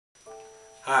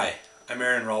Hi, I'm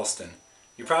Aaron Ralston.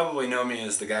 You probably know me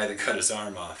as the guy that cut his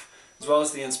arm off, as well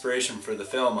as the inspiration for the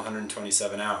film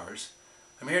 127 Hours.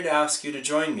 I'm here to ask you to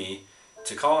join me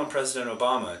to call on President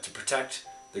Obama to protect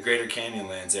the Greater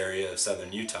Canyonlands area of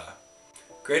southern Utah.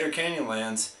 Greater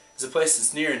Canyonlands is a place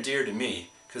that's near and dear to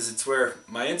me because it's where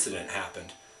my incident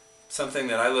happened, something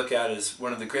that I look at as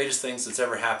one of the greatest things that's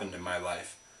ever happened in my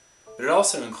life. But it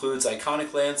also includes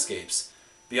iconic landscapes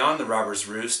beyond the Robber's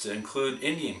Roost to include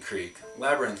Indian Creek,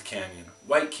 Labyrinth Canyon,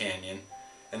 White Canyon,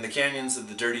 and the canyons of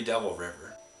the Dirty Devil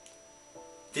River.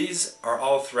 These are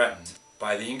all threatened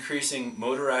by the increasing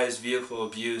motorized vehicle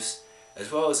abuse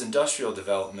as well as industrial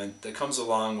development that comes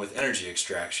along with energy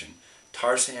extraction,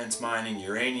 tar sands mining,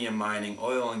 uranium mining,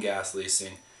 oil and gas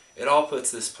leasing. It all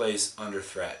puts this place under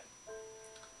threat.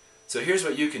 So here's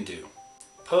what you can do.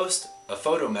 Post a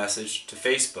photo message to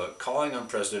Facebook calling on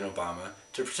President Obama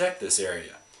to protect this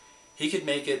area. He could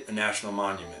make it a national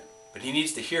monument, but he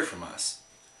needs to hear from us.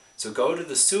 So go to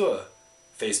the SUA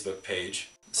Facebook page,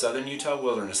 Southern Utah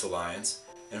Wilderness Alliance,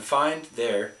 and find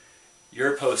there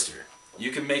your poster.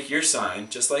 You can make your sign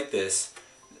just like this,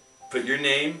 put your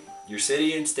name, your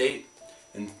city and state,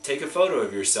 and take a photo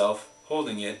of yourself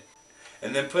holding it,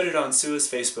 and then put it on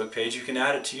SUA's Facebook page. You can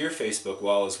add it to your Facebook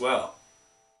wall as well.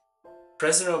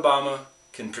 President Obama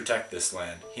can protect this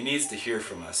land. He needs to hear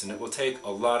from us, and it will take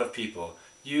a lot of people,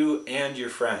 you and your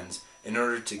friends, in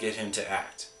order to get him to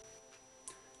act.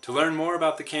 To learn more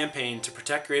about the campaign to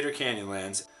protect Greater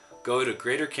Canyonlands, go to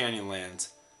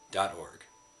greatercanyonlands.org.